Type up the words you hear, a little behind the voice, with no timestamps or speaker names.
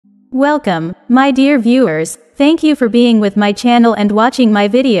Welcome, my dear viewers. Thank you for being with my channel and watching my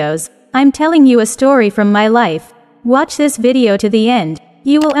videos. I'm telling you a story from my life. Watch this video to the end.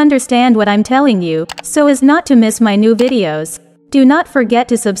 You will understand what I'm telling you, so as not to miss my new videos. Do not forget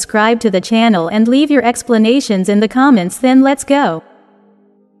to subscribe to the channel and leave your explanations in the comments. Then let's go.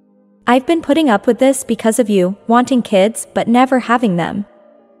 I've been putting up with this because of you, wanting kids but never having them.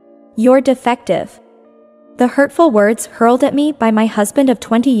 You're defective. The hurtful words hurled at me by my husband of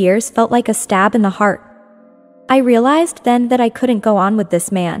 20 years felt like a stab in the heart. I realized then that I couldn't go on with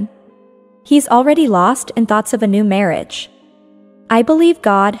this man. He's already lost in thoughts of a new marriage. I believe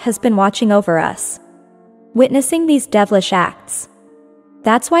God has been watching over us, witnessing these devilish acts.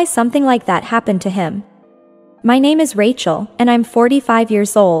 That's why something like that happened to him. My name is Rachel, and I'm 45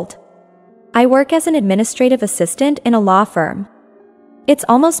 years old. I work as an administrative assistant in a law firm. It's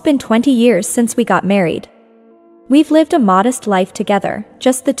almost been 20 years since we got married. We've lived a modest life together,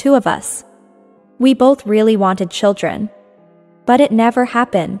 just the two of us. We both really wanted children. But it never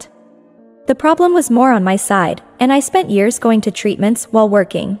happened. The problem was more on my side, and I spent years going to treatments while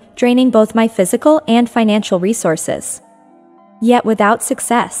working, draining both my physical and financial resources. Yet without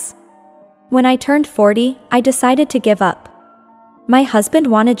success. When I turned 40, I decided to give up. My husband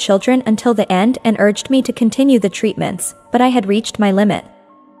wanted children until the end and urged me to continue the treatments, but I had reached my limit.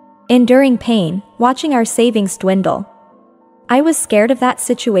 Enduring pain, watching our savings dwindle. I was scared of that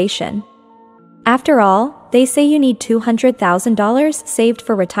situation. After all, they say you need $200,000 saved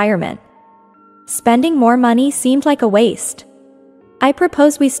for retirement. Spending more money seemed like a waste. I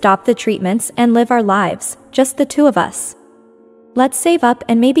propose we stop the treatments and live our lives, just the two of us. Let's save up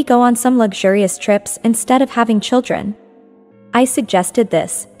and maybe go on some luxurious trips instead of having children. I suggested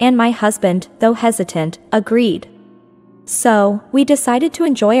this, and my husband, though hesitant, agreed. So, we decided to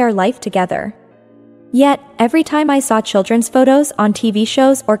enjoy our life together. Yet, every time I saw children's photos on TV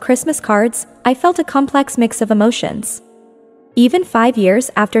shows or Christmas cards, I felt a complex mix of emotions. Even 5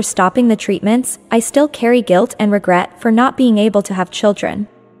 years after stopping the treatments, I still carry guilt and regret for not being able to have children.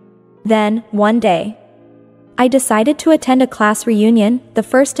 Then, one day, I decided to attend a class reunion, the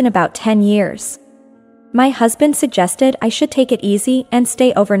first in about 10 years. My husband suggested I should take it easy and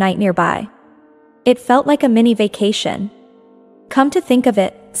stay overnight nearby. It felt like a mini vacation. Come to think of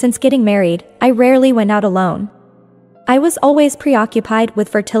it, since getting married, I rarely went out alone. I was always preoccupied with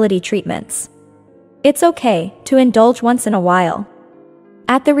fertility treatments. It's okay to indulge once in a while.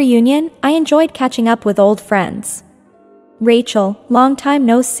 At the reunion, I enjoyed catching up with old friends. Rachel, long time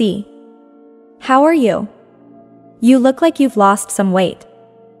no see. How are you? You look like you've lost some weight.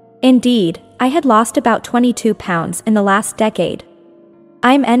 Indeed, I had lost about 22 pounds in the last decade.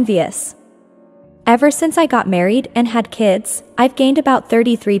 I'm envious. Ever since I got married and had kids, I've gained about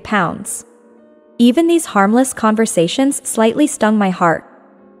 33 pounds. Even these harmless conversations slightly stung my heart.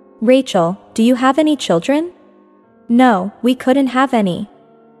 Rachel, do you have any children? No, we couldn't have any.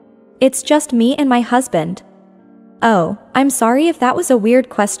 It's just me and my husband. Oh, I'm sorry if that was a weird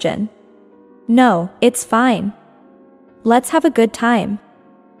question. No, it's fine. Let's have a good time.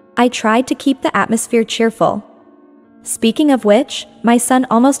 I tried to keep the atmosphere cheerful. Speaking of which, my son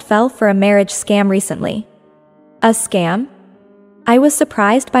almost fell for a marriage scam recently. A scam? I was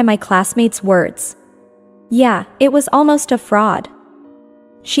surprised by my classmate's words. Yeah, it was almost a fraud.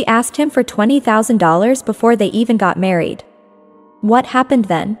 She asked him for $20,000 before they even got married. What happened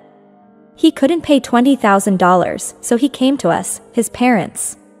then? He couldn't pay $20,000, so he came to us, his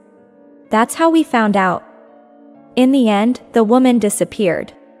parents. That's how we found out. In the end, the woman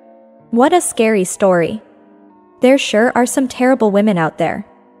disappeared. What a scary story. There sure are some terrible women out there.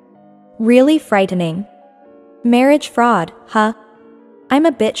 Really frightening. Marriage fraud, huh? I'm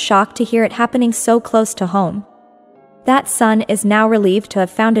a bit shocked to hear it happening so close to home. That son is now relieved to have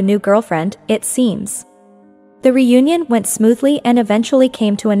found a new girlfriend, it seems. The reunion went smoothly and eventually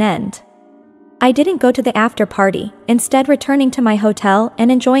came to an end. I didn't go to the after party, instead returning to my hotel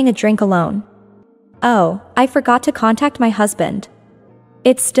and enjoying a drink alone. Oh, I forgot to contact my husband.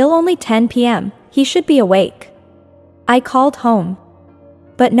 It's still only 10 p.m., he should be awake. I called home.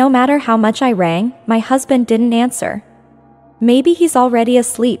 But no matter how much I rang, my husband didn't answer. Maybe he's already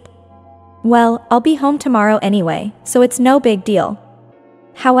asleep. Well, I'll be home tomorrow anyway, so it's no big deal.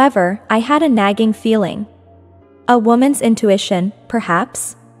 However, I had a nagging feeling. A woman's intuition,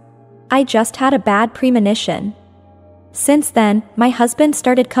 perhaps? I just had a bad premonition. Since then, my husband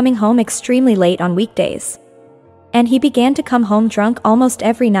started coming home extremely late on weekdays. And he began to come home drunk almost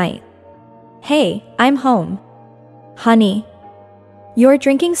every night. Hey, I'm home. Honey. You're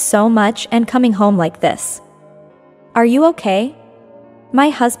drinking so much and coming home like this. Are you okay? My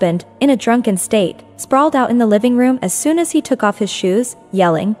husband, in a drunken state, sprawled out in the living room as soon as he took off his shoes,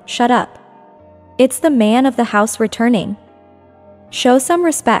 yelling, "Shut up. It's the man of the house returning. Show some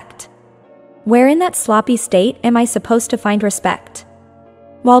respect." Where in that sloppy state am I supposed to find respect?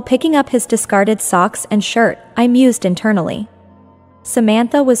 While picking up his discarded socks and shirt, I mused internally.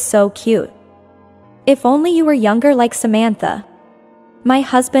 Samantha was so cute. If only you were younger like Samantha. My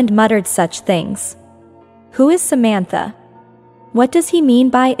husband muttered such things. Who is Samantha? What does he mean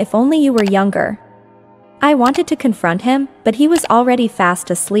by "if only you were younger"? I wanted to confront him, but he was already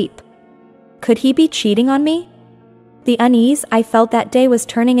fast asleep. Could he be cheating on me? The unease I felt that day was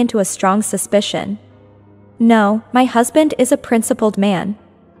turning into a strong suspicion. No, my husband is a principled man.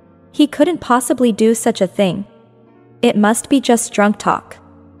 He couldn't possibly do such a thing. It must be just drunk talk.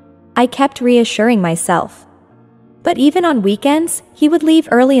 I kept reassuring myself. But even on weekends, he would leave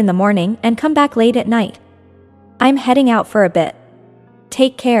early in the morning and come back late at night. "I'm heading out for a bit.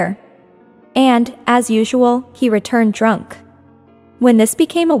 Take care." And, as usual, he returned drunk. When this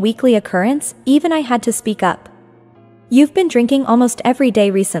became a weekly occurrence, even I had to speak up. "You've been drinking almost every day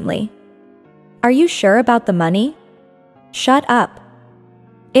recently. Are you sure about the money?" "Shut up.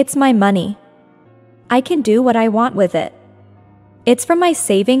 It's my money. I can do what I want with it. It's from my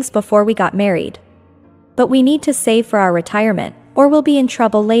savings before we got married. But we need to save for our retirement, or we'll be in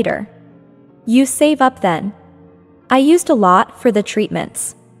trouble later." "You save up then." "I used a lot for the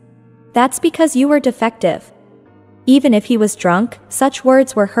treatments." "That's because you were defective." Even if he was drunk, such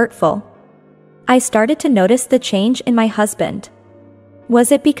words were hurtful. I started to notice the change in my husband.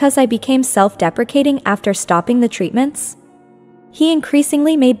 Was it because I became self-deprecating after stopping the treatments? He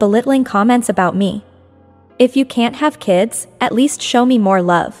increasingly made belittling comments about me. "If you can't have kids, at least show me more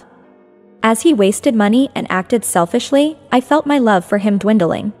love." As he wasted money and acted selfishly, I felt my love for him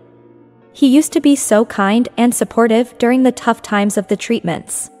dwindling. He used to be so kind and supportive during the tough times of the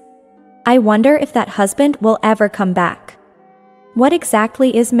treatments. I wonder if that husband will ever come back. What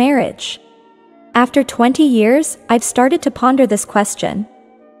exactly is marriage? After 20 years, I've started to ponder this question.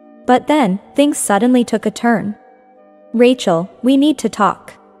 But then, things suddenly took a turn. "Rachel, we need to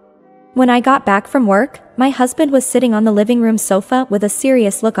talk." When I got back from work, my husband was sitting on the living room sofa with a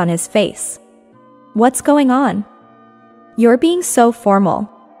serious look on his face. "What's going on? You're being so formal."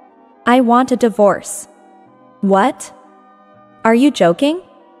 "I want a divorce." "What? Are you joking?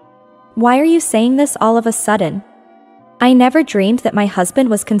 Why are you saying this all of a sudden?" I never dreamed that my husband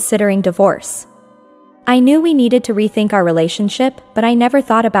was considering divorce. I knew we needed to rethink our relationship, but I never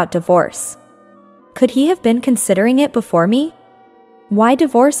thought about divorce. Could he have been considering it before me? Why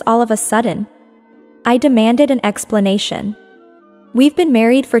divorce all of a sudden? I demanded an explanation. "We've been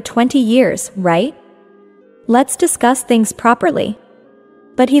married for 20 years, right? Let's discuss things properly."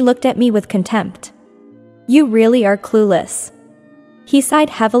 But he looked at me with contempt. "You really are clueless." He sighed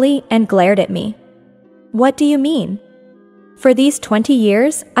heavily and glared at me. "What do you mean?" "For these 20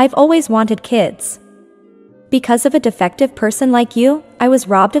 years, I've always wanted kids. Because of a defective person like you, I was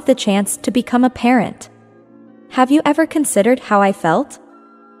robbed of the chance to become a parent. Have you ever considered how I felt?"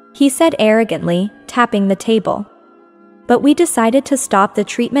 He said arrogantly, tapping the table. "But we decided to stop the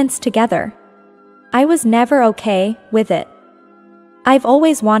treatments together. I was never okay with it. I've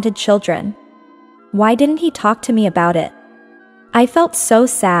always wanted children. Why didn't he talk to me about it?" I felt so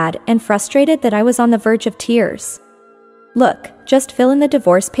sad and frustrated that I was on the verge of tears. "Look, just fill in the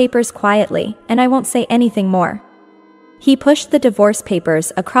divorce papers quietly, and I won't say anything more." He pushed the divorce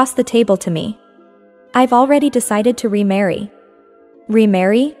papers across the table to me. "I've already decided to remarry."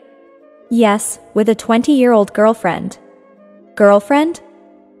 "Remarry?" "Yes, with a 20-year-old girlfriend." "Girlfriend?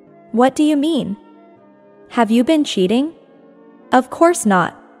 What do you mean? Have you been cheating?" "Of course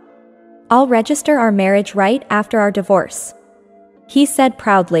not. I'll register our marriage right after our divorce," he said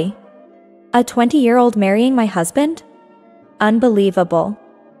proudly. A 20-year-old marrying my husband? Unbelievable.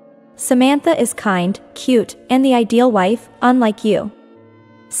 Samantha is kind, cute, and the ideal wife, unlike you.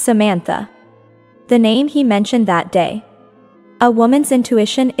 Samantha. The name he mentioned that day. A woman's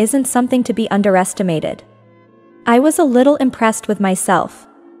intuition isn't something to be underestimated. I was a little impressed with myself.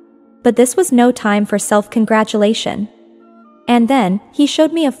 But this was no time for self-congratulation. And then, he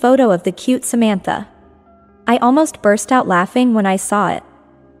showed me a photo of the cute Samantha. I almost burst out laughing when I saw it.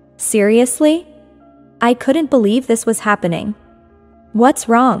 Seriously? I couldn't believe this was happening. What's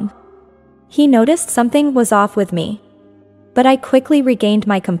wrong? He noticed something was off with me. But I quickly regained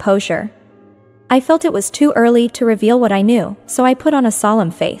my composure. I felt it was too early to reveal what I knew, so I put on a solemn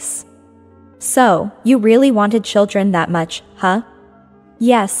face. "So, you really wanted children that much, huh?"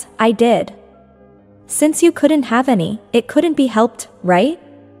 "Yes, I did." "Since you couldn't have any, it couldn't be helped, right?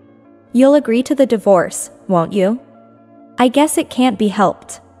 You'll agree to the divorce, won't you?" "I guess it can't be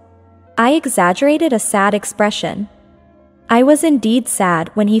helped." I exaggerated a sad expression. I was indeed sad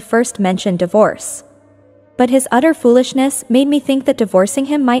when he first mentioned divorce. But his utter foolishness made me think that divorcing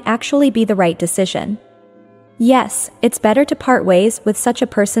him might actually be the right decision. Yes, it's better to part ways with such a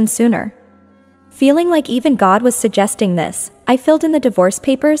person sooner. Feeling like even God was suggesting this, I filled in the divorce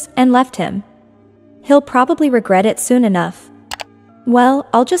papers and left him. He'll probably regret it soon enough. Well,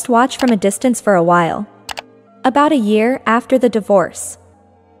 I'll just watch from a distance for a while. About a year after the divorce.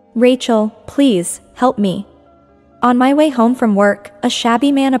 Rachel, please, help me. On my way home from work, a shabby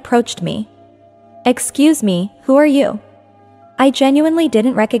man approached me. Excuse me, who are you? I genuinely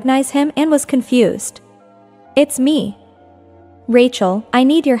didn't recognize him and was confused. It's me. Rachel, I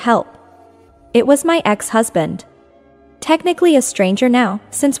need your help. It was my ex-husband. Technically a stranger now,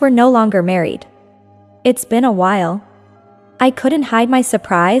 since we're no longer married. It's been a while. I couldn't hide my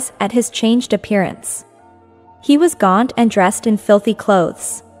surprise at his changed appearance. He was gaunt and dressed in filthy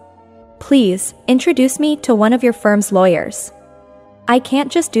clothes. Please, introduce me to one of your firm's lawyers. I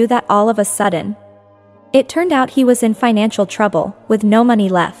can't just do that all of a sudden. It turned out he was in financial trouble, with no money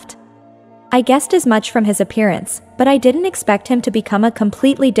left. I guessed as much from his appearance, but I didn't expect him to become a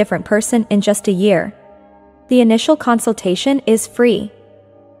completely different person in just a year. The initial consultation is free.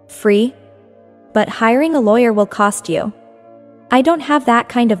 Free? But hiring a lawyer will cost you. I don't have that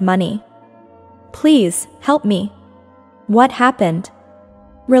kind of money. Please, help me. What happened?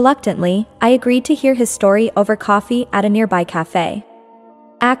 Reluctantly, I agreed to hear his story over coffee at a nearby cafe.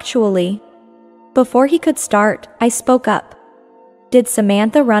 Actually, before he could start, I spoke up. Did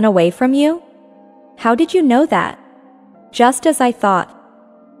Samantha run away from you? How did you know that? Just as I thought.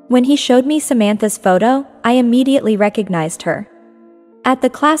 When he showed me Samantha's photo, I immediately recognized her. At the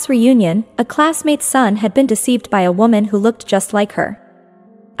class reunion, a classmate's son had been deceived by a woman who looked just like her.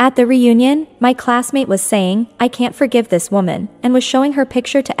 At the reunion, my classmate was saying, "I can't forgive this woman," and was showing her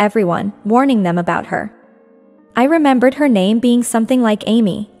picture to everyone, warning them about her. I remembered her name being something like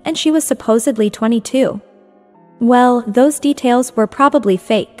Amy, and she was supposedly 22. Well, those details were probably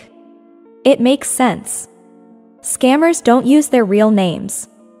fake. It makes sense. Scammers don't use their real names.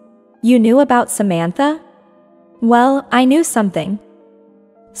 You knew about Samantha? Well, I knew something.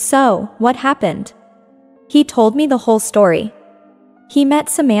 So, what happened? He told me the whole story. He met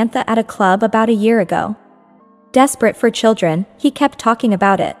Samantha at a club about a year ago. Desperate for children, he kept talking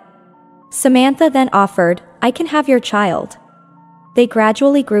about it. Samantha then offered, "I can have your child." They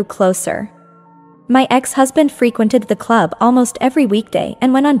gradually grew closer. My ex-husband frequented the club almost every weekday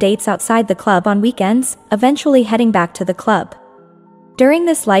and went on dates outside the club on weekends, eventually heading back to the club. During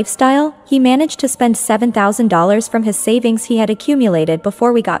this lifestyle, he managed to spend $7,000 from his savings he had accumulated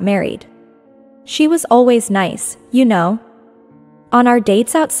before we got married. She was always nice, you know. On our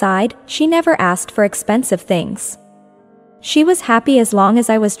dates outside, she never asked for expensive things. She was happy as long as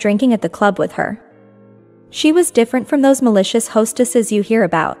I was drinking at the club with her. She was different from those malicious hostesses you hear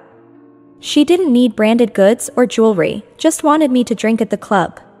about. She didn't need branded goods or jewelry, just wanted me to drink at the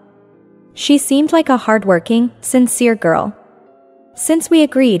club. She seemed like a hardworking, sincere girl. Since we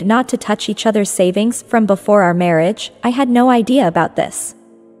agreed not to touch each other's savings from before our marriage, I had no idea about this.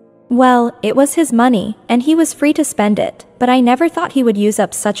 Well, it was his money, and he was free to spend it, but I never thought he would use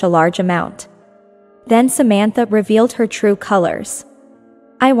up such a large amount. Then Samantha revealed her true colors.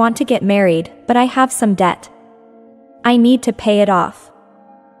 "I want to get married, but I have some debt. I need to pay it off.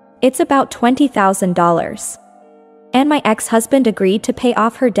 It's about $20,000. And my ex-husband agreed to pay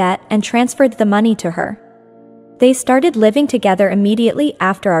off her debt and transferred the money to her. They started living together immediately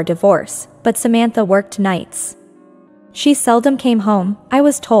after our divorce, but Samantha worked nights. She seldom came home, I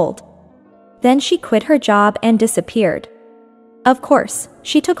was told. Then she quit her job and disappeared. Of course,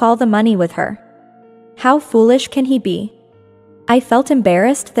 she took all the money with her. How foolish can he be? I felt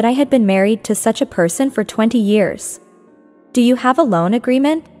embarrassed that I had been married to such a person for 20 years. Do you have a loan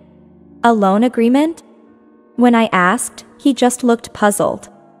agreement? A loan agreement? When I asked, he just looked puzzled.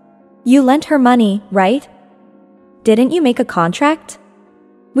 You lent her money, right? Didn't you make a contract?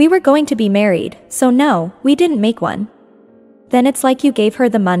 We were going to be married, so no, we didn't make one. Then it's like you gave her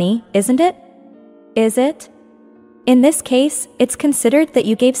the money, isn't it? Is it? In this case, it's considered that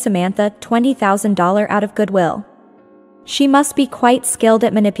you gave Samantha $20,000 out of goodwill. She must be quite skilled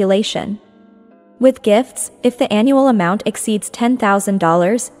at manipulation. With gifts, if the annual amount exceeds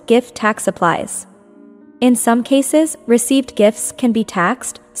 $10,000, gift tax applies. In some cases, received gifts can be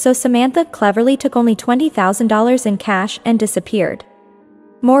taxed, so Samantha cleverly took only $20,000 in cash and disappeared.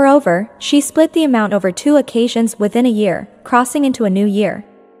 Moreover, she split the amount over 2 occasions within a year, crossing into a new year.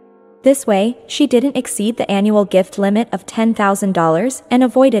 This way, she didn't exceed the annual gift limit of $10,000 and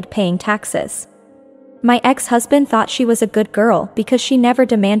avoided paying taxes. My ex-husband thought she was a good girl because she never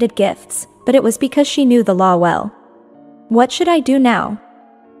demanded gifts, but it was because she knew the law well. What should I do now?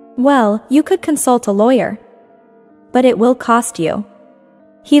 Well, you could consult a lawyer. But it will cost you.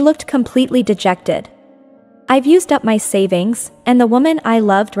 He looked completely dejected. I've used up my savings, and the woman I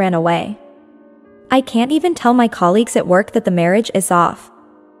loved ran away. I can't even tell my colleagues at work that the marriage is off.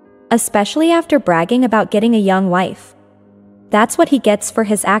 Especially after bragging about getting a young wife. That's what he gets for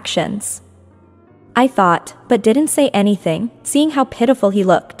his actions. I thought, but didn't say anything, seeing how pitiful he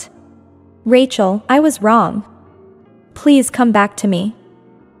looked. Rachel, I was wrong. Please come back to me.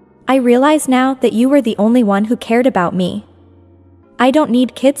 I realize now that you were the only one who cared about me. I don't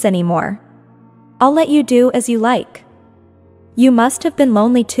need kids anymore. I'll let you do as you like. You must have been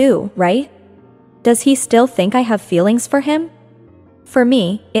lonely too, right? Does he still think I have feelings for him? For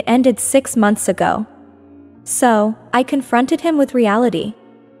me, it ended 6 months ago. So, I confronted him with reality.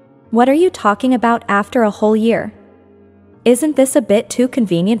 What are you talking about after a whole year? Isn't this a bit too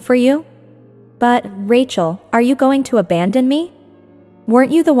convenient for you? But, Rachel, are you going to abandon me?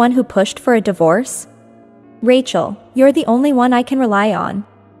 Weren't you the one who pushed for a divorce? Rachel, you're the only one I can rely on.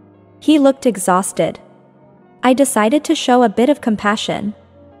 He looked exhausted. I decided to show a bit of compassion.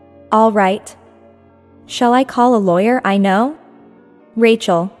 All right. Shall I call a lawyer I know?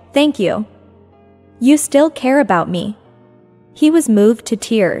 Rachel, thank you. You still care about me. He was moved to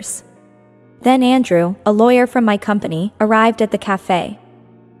tears. Then Andrew, a lawyer from my company, arrived at the cafe.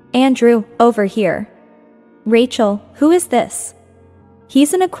 Andrew, over here. Rachel, who is this?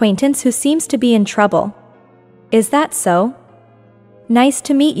 He's an acquaintance who seems to be in trouble. Is that so? Nice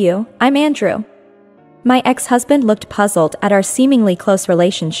to meet you, I'm Andrew. My ex-husband looked puzzled at our seemingly close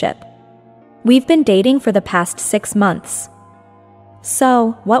relationship. We've been dating for the past 6 months.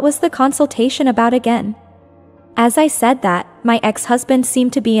 So, what was the consultation about again? As I said that, my ex-husband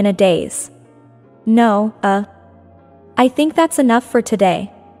seemed to be in a daze. No, I think that's enough for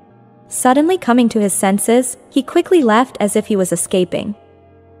today. Suddenly coming to his senses, he quickly left as if he was escaping.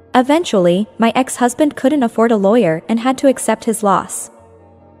 Eventually, my ex-husband couldn't afford a lawyer and had to accept his loss.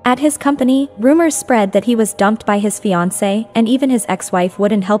 At his company, rumors spread that he was dumped by his fiancée and even his ex-wife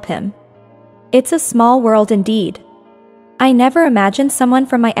wouldn't help him. It's a small world indeed. I never imagined someone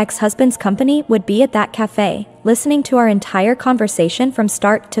from my ex-husband's company would be at that cafe, listening to our entire conversation from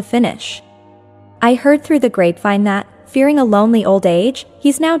start to finish. I heard through the grapevine that, fearing a lonely old age,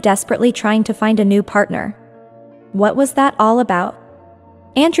 he's now desperately trying to find a new partner. What was that all about?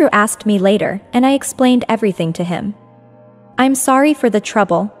 Andrew asked me later, and I explained everything to him. I'm sorry for the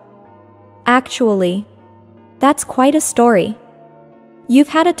trouble. Actually, that's quite a story. You've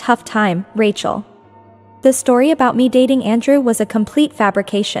had a tough time, Rachel. The story about me dating Andrew was a complete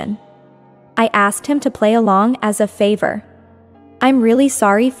fabrication. I asked him to play along as a favor. I'm really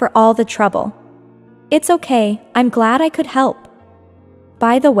sorry for all the trouble. It's okay, I'm glad I could help.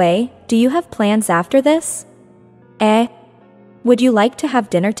 By the way, do you have plans after this? Would you like to have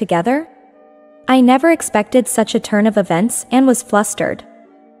dinner together? I never expected such a turn of events and was flustered.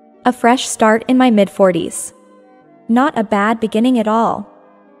 A fresh start in my mid-40s. Not a bad beginning at all.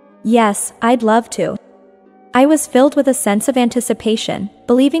 Yes, I'd love to. I was filled with a sense of anticipation,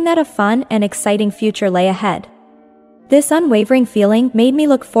 believing that a fun and exciting future lay ahead. This unwavering feeling made me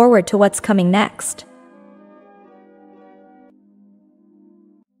look forward to what's coming next.